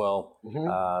milling as well,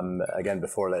 again,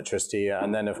 before electricity.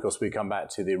 And then, of course, we come back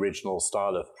to the original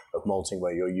style of malting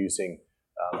where you're using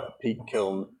a peat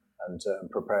kiln and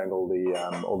preparing all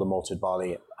the malted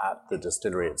barley at the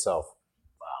distillery itself.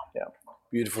 Wow. Yeah.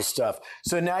 Beautiful stuff.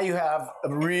 So now you have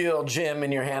a real gem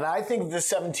in your hand. I think the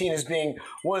 17 as being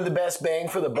one of the best bang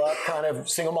for the buck kind of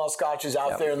single malt scotches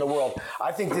out there in the world.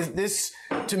 I think this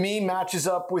to me matches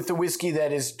up with the whiskey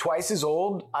that is twice as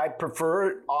old. I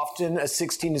prefer often a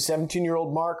 16 to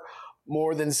 17-year-old mark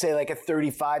more than, say, like a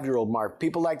 35-year-old mark.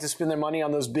 People like to spend their money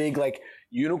on those big, like,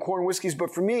 unicorn whiskeys,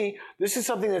 but for me, this is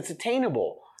something that's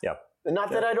attainable. Yeah.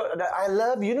 Not that I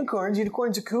love unicorns.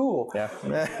 Unicorns are cool. Yeah.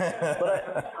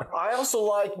 But I also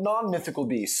like non-mythical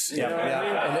beasts. In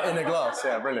a glass.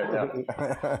 Yeah, brilliant.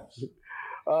 Yeah.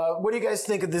 What do you guys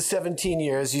think of this 17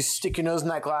 years? You stick your nose in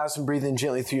that glass and breathe in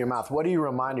gently through your mouth. What are you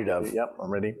reminded of? Yep,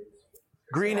 I'm ready.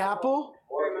 Green apple?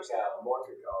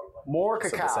 More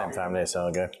cacao. It's the same family, so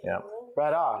I'll go. Yeah.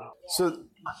 Right on. So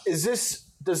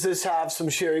does this have some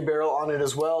sherry barrel on it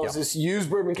as well? Is this used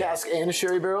bourbon cask and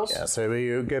sherry barrels? Yeah, so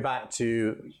we go back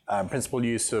to principal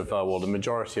use of, the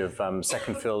majority of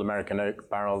second fill American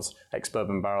oak barrels,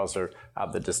 ex-bourbon barrels are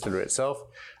at the distillery itself.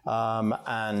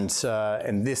 And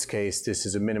in this case, this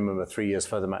is a minimum of 3 years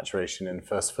further maturation in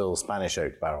first fill Spanish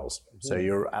oak barrels. So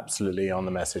you're absolutely on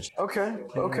the message. Okay.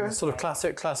 Sort of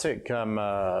classic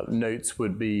notes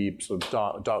would be sort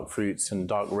of dark fruits and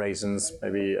dark raisins,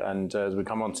 maybe. And as we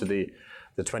come on to the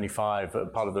 25,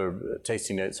 part of the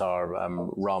tasting notes are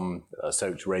rum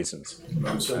soaked raisins.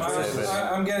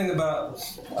 I'm getting about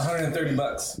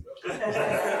 $130.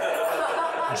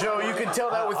 Joe, you can tell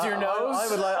that with your nose.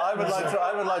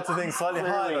 I would like to think slightly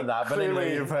higher than that. But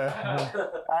anyway,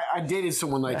 I dated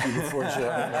someone like you before,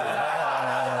 Joe.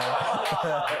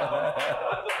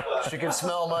 She can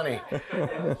smell money.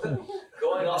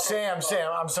 Sam,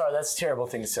 I'm sorry, that's a terrible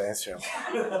thing to say. That's true.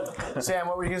 Sam,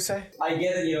 what were you going to say? I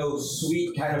get a,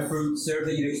 sweet kind of fruit syrup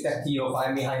that you'd expect to,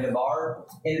 find behind a bar.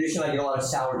 In addition, I get a lot of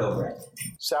sourdough bread.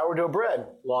 Sourdough bread.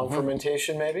 Long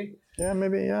fermentation, maybe? Yeah,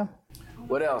 maybe, yeah.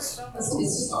 What else?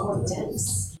 It's more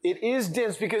dense. It is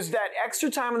dense because that extra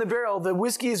time in the barrel, the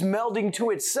whiskey is melding to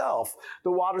itself.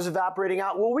 The water's evaporating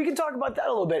out. Well, we can talk about that a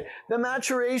little bit. The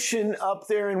maturation up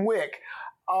there in Wick,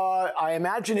 I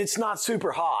imagine it's not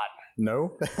super hot.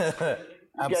 No.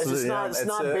 Absolutely. It's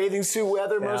not bathing suit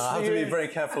weather most I of have the to year. be very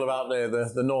careful about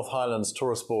the North Highlands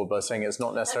Tourist Board by saying it's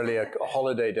not necessarily a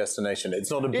holiday destination.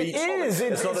 It's not a beach holiday.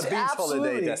 It's not a beach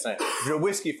holiday destination. If you're a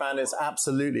whiskey fan, it's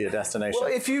absolutely a destination. Well,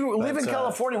 if you live in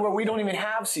California where we don't even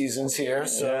have seasons here,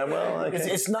 so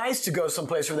it's nice to go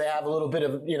someplace where they have a little bit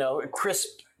of, crisp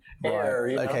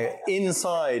air. Right. Okay.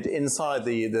 Inside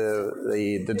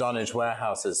the dunnage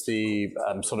warehouses, the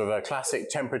sort of a classic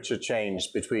temperature change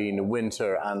between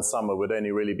winter and summer would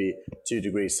only really be 2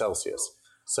 degrees Celsius.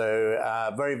 So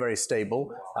very, very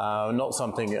stable. Not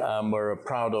something we're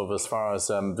proud of as far as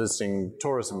visiting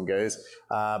tourism goes,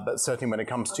 but certainly when it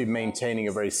comes to maintaining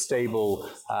a very stable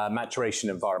maturation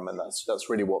environment,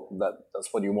 that's really what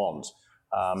you want.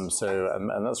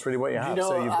 And that's really what you have. Do you know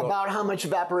so you've got, about how much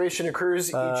evaporation occurs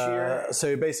each year?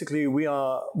 So basically,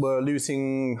 we're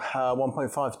losing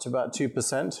 1.5 to about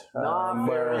 2%. Not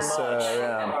very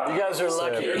much. You guys are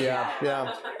lucky.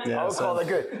 Yeah. I'll call that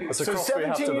good. So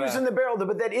 17 years in the barrel,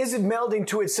 but that isn't melding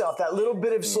to itself. That little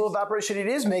bit of slow evaporation, it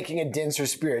is making a denser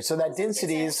spirit. So that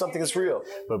density is something that's real.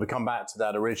 But we come back to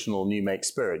that original new make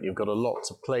spirit. You've got a lot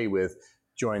to play with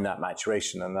during that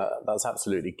maturation, and that's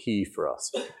absolutely key for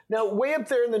us. Now, way up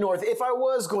there in the north, if I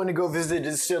was going to go visit a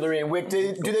distillery in Wick,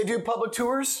 do they do public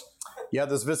tours? Yeah,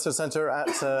 there's a visitor center at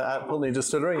Pultney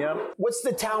Distillery, yeah. What's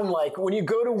the town like? When you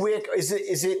go to Wick, is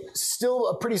it still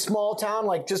a pretty small town,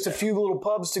 like just a few little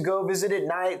pubs to go visit at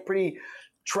night, pretty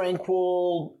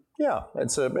tranquil? Yeah,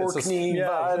 it's a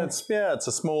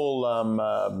small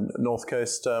north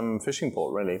coast fishing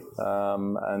port, really,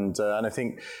 and I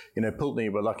think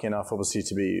Pultney, we're lucky enough, obviously,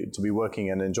 to be working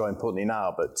and enjoying Pultney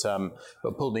now, but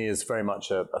Pultney is very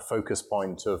much a focus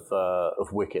point of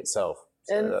Wick itself.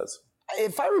 So and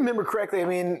if I remember correctly, I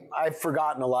mean, I've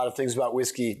forgotten a lot of things about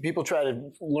whiskey. People try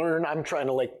to learn. I'm trying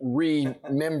to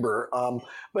remember,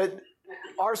 but.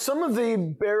 Are some of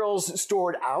the barrels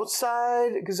stored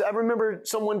outside? Because I remember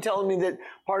someone telling me that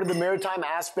part of the maritime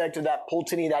aspect of that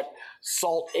Pultney, that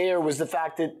salt air, was the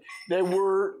fact that there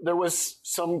was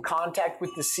some contact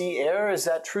with the sea air. Is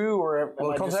that true? Or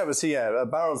contact with sea air.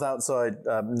 Barrels outside,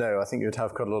 no. I think you'd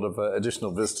have quite a lot of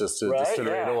additional visitors to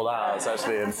distillery at all hours,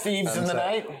 actually. And thieves in the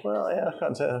night? Well,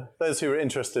 yeah, those who are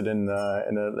interested in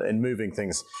moving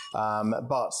things.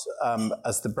 But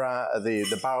as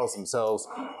the barrels themselves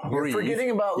breathe. You're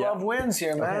forgetting about love wins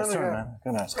here, man. Okay, sorry, man.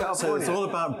 Goodness. So it's all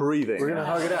about breathing. We're going to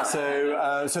hug it out.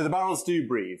 So the barrels do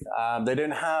breathe. They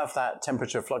don't have that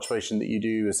temperature fluctuation that you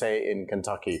do, say, in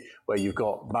Kentucky, where you've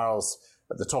got barrels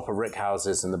at the top of rick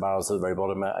houses and the barrels at the very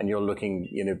bottom, and you're looking,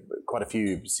 quite a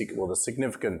few, the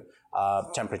significant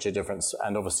temperature difference,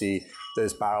 and obviously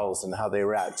those barrels and how they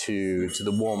react to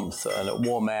the warmth and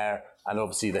warm air, and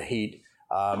obviously the heat.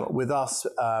 With us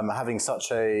having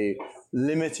such a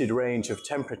limited range of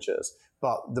temperatures,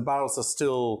 but the barrels are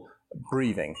still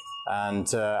breathing, and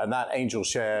that angel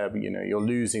share, you're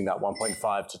losing that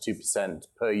 1.5 to 2%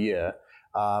 per year,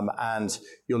 and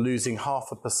you're losing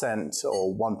 0.5%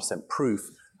 or 1% proof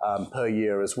per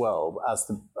year as well as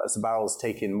the barrels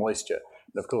take in moisture.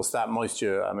 And of course, that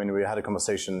moisture, I mean, we had a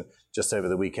conversation just over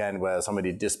the weekend where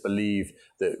somebody disbelieved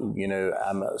that,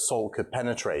 salt could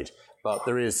penetrate, but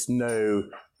there is no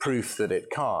proof that it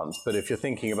can't. But if you're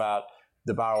thinking about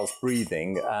the barrels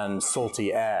breathing and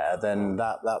salty air, then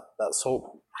that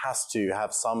salt has to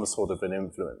have some sort of an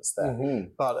influence there. Mm-hmm.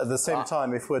 But at the same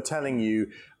time, if we're telling you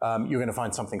you're going to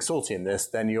find something salty in this,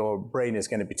 then your brain is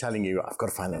going to be telling you, I've got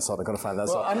to find that salt, I've got to find that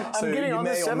salt. I'm getting you on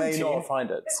may the 17. or may not find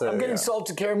it. So, I'm getting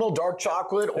salted caramel, dark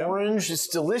chocolate, orange. It's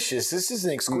delicious. This is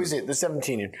an exquisite, the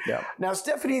 17. Yeah. Now,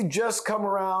 Stephanie just come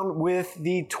around with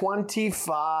the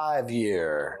 25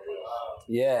 year.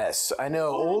 Yes, I know,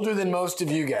 older than most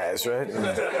of you guys, right?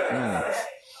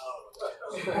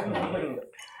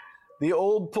 The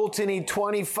old Pultney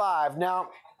 25. Now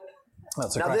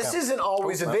this isn't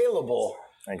always available.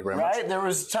 Thank you very much. Right? There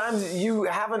was times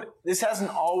this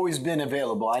hasn't always been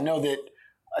available. I know that,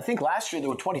 I think last year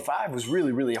the 25 was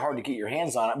really, really hard to get your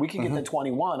hands on it. We could get the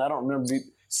 21. I don't remember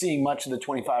seeing much of the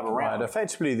 25 around. Right.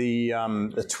 Effectively,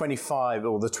 the 25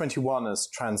 or the 21 has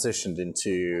transitioned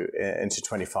into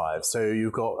 25. So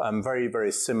you've got very,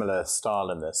 very similar style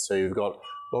in this. So you've got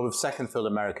a lot of second fill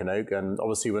American oak, and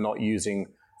obviously we're not using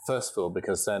first fill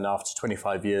because then after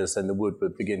 25 years, then the wood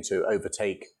would begin to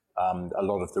overtake a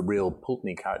lot of the real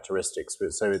Pultney characteristics.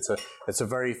 So it's a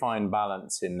very fine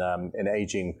balance in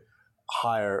aging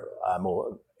higher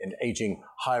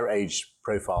age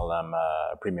profile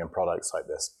premium products like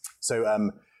this.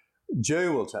 So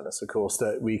Joe will tell us, of course,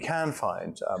 that we can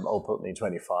find Old Pultney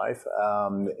 25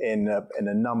 in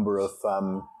a number of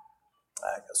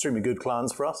extremely good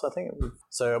clients for us, I think.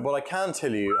 So what I can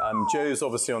tell you, Joe's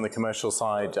obviously on the commercial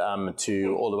side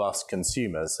to all of us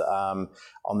consumers.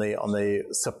 On the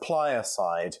supplier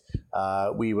side,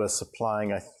 we were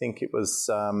supplying, I think it was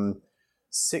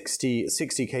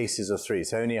 60 cases of 3,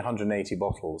 so only 180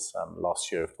 bottles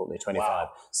last year of Pultney 25. Wow.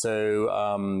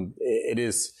 So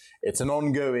it's an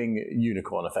ongoing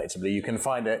unicorn, effectively. You can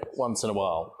find it once in a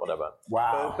while, whatever.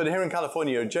 Wow. But here in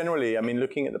California, generally, I mean,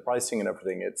 looking at the pricing and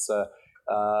everything, it's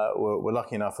we're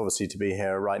lucky enough, obviously, to be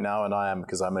here right now, and I am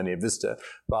because I'm only a visitor.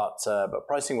 But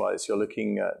pricing-wise, you're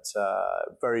looking at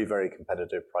very, very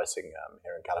competitive pricing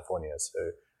here in California. So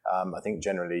I think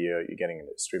generally you're getting an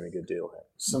extremely good deal here.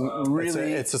 Some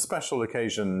really, it's a special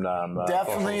occasion.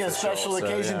 Definitely a special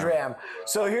occasion dram.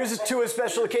 So here's to a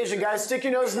special occasion, guys. Stick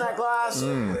your nose in that glass.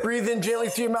 Breathe in gently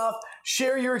through your mouth.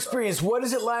 Share your experience. What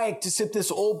is it like to sip this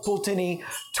Old Pultney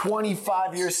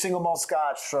 25-year single malt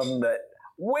Scotch from the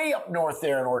way up north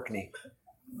there in Orkney?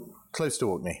 Close to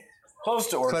Orkney. Close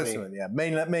to Orkney. Close to it, yeah.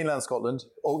 Mainland Scotland,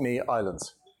 Orkney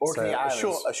Islands. Orkney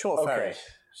Islands. A short ferry. Okay.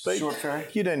 But short ferry?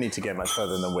 You don't need to get much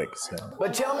further than Wick. So.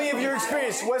 But tell me of your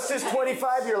experience. What's this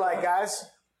 25-year like, guys?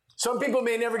 Some people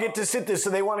may never get to sit this, so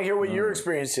they want to hear what your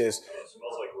experience is. It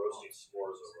smells like roasting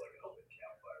s'mores over like an open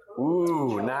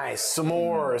campfire. Ooh, nice.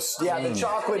 S'mores. Yeah, the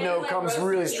chocolate note comes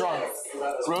really strong.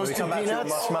 Roasted come back to peanuts?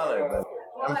 marshmallow.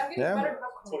 Yeah.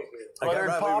 Buttered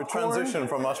We popcorn? transition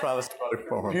from marshmallows to buttered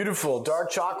popcorn. Beautiful. Dark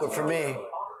chocolate for me.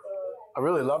 I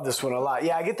really love this one a lot.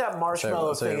 Yeah, I get that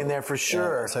marshmallow thing in there for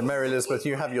sure. Yeah. So, Mary Elizabeth,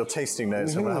 you have your tasting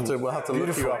notes, and we'll have to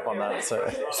look you up on that. So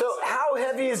how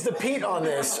heavy is the peat on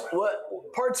this? What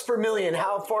parts per million?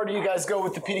 How far do you guys go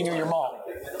with the peating of your malt?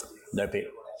 No peat.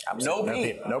 No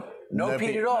peat. Nope. No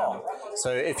peat at all.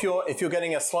 So if you're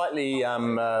getting a slightly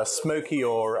smoky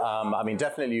or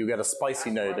definitely you get a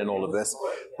spicy note in all of this.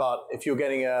 But if you're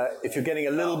getting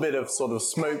a little bit of sort of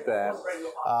smoke there,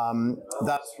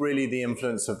 that's really the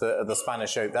influence of the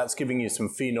Spanish oak. That's giving you some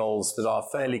phenols that are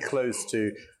fairly close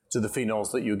to the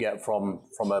phenols that you get from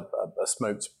a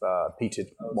smoked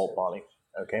peated malt barley.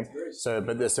 Okay. So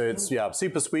it's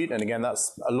super sweet, and again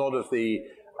that's a lot of the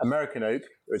American oak,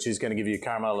 which is going to give you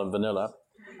caramel and vanilla,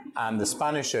 and the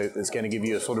Spanish oak that's going to give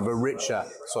you a sort of a richer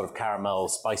sort of caramel,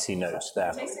 spicy note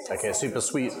there. Okay, super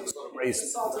sweet,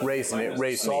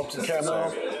 raisins, salted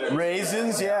caramel,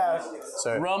 raisins, yeah.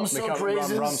 So rum-soaked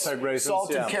raisins,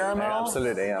 salted caramel. Yeah,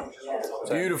 absolutely, yeah.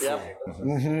 So, beautiful.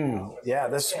 Yeah. Yeah,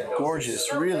 that's gorgeous.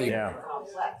 Really. Yeah.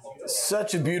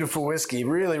 Such a beautiful whiskey.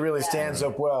 Really, really stands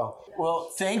up well.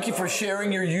 Well, thank you for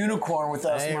sharing your unicorn with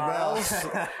us, Miles.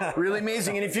 Really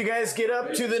amazing. And if you guys get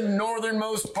up to the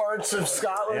northernmost parts of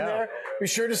Scotland there, be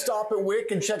sure to stop at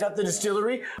Wick and check out the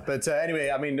distillery. But anyway,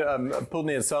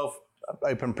 Pultney itself,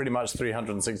 open pretty much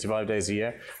 365 days a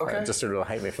year. Okay. Distillery will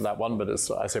hate me for that one, but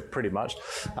I say pretty much.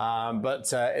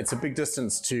 But it's a big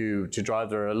distance to drive.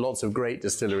 There are lots of great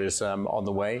distilleries on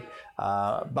the way.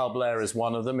 Balblair is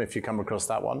one of them, if you come across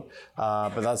that one.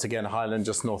 But that's, again, Highland,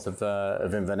 just north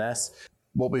of Inverness.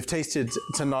 What we've tasted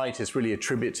tonight is really a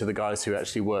tribute to the guys who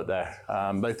actually work there,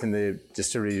 both in the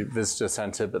distillery visitor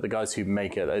centre, but the guys who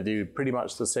make it. They do pretty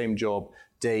much the same job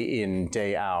day in,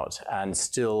 day out, and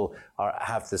still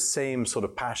have the same sort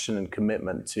of passion and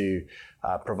commitment to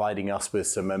providing us with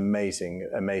some amazing,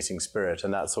 amazing spirit.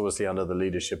 And that's obviously under the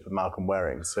leadership of Malcolm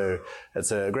Waring. So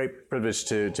it's a great privilege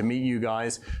to meet you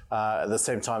guys. At the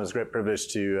same time, it's a great privilege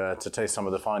to taste some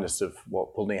of the finest of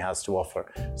what Pultney has to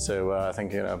offer. So I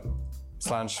think,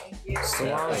 Slange.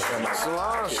 Slange.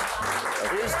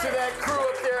 Here's to that crew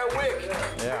up there at Wick.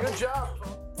 Yeah. Good job.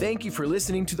 Thank you for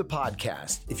listening to the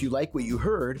podcast. If you like what you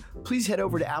heard, please head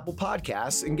over to Apple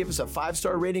Podcasts and give us a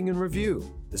 5-star rating and review.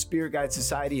 The Spirit Guide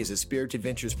Society is a Spirit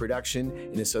Adventures production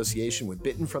in association with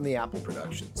Bitten from the Apple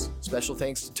Productions. Special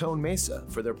thanks to Tone Mesa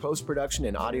for their post-production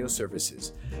and audio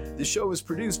services. The show is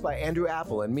produced by Andrew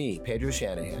Apple and me, Pedro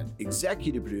Shanahan.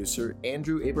 Executive producer,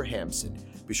 Andrew Abrahamson.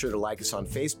 Be sure to like us on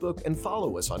Facebook and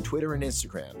follow us on Twitter and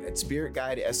Instagram at Spirit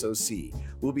Guide SOC.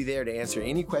 We'll be there to answer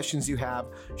any questions you have,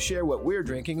 share what we're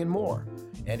drinking, and more.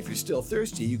 And if you're still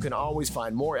thirsty, you can always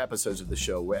find more episodes of the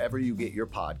show wherever you get your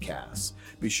podcasts.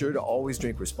 Be sure to always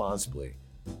drink responsibly.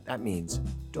 That means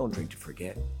don't drink to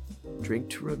forget, drink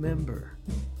to remember.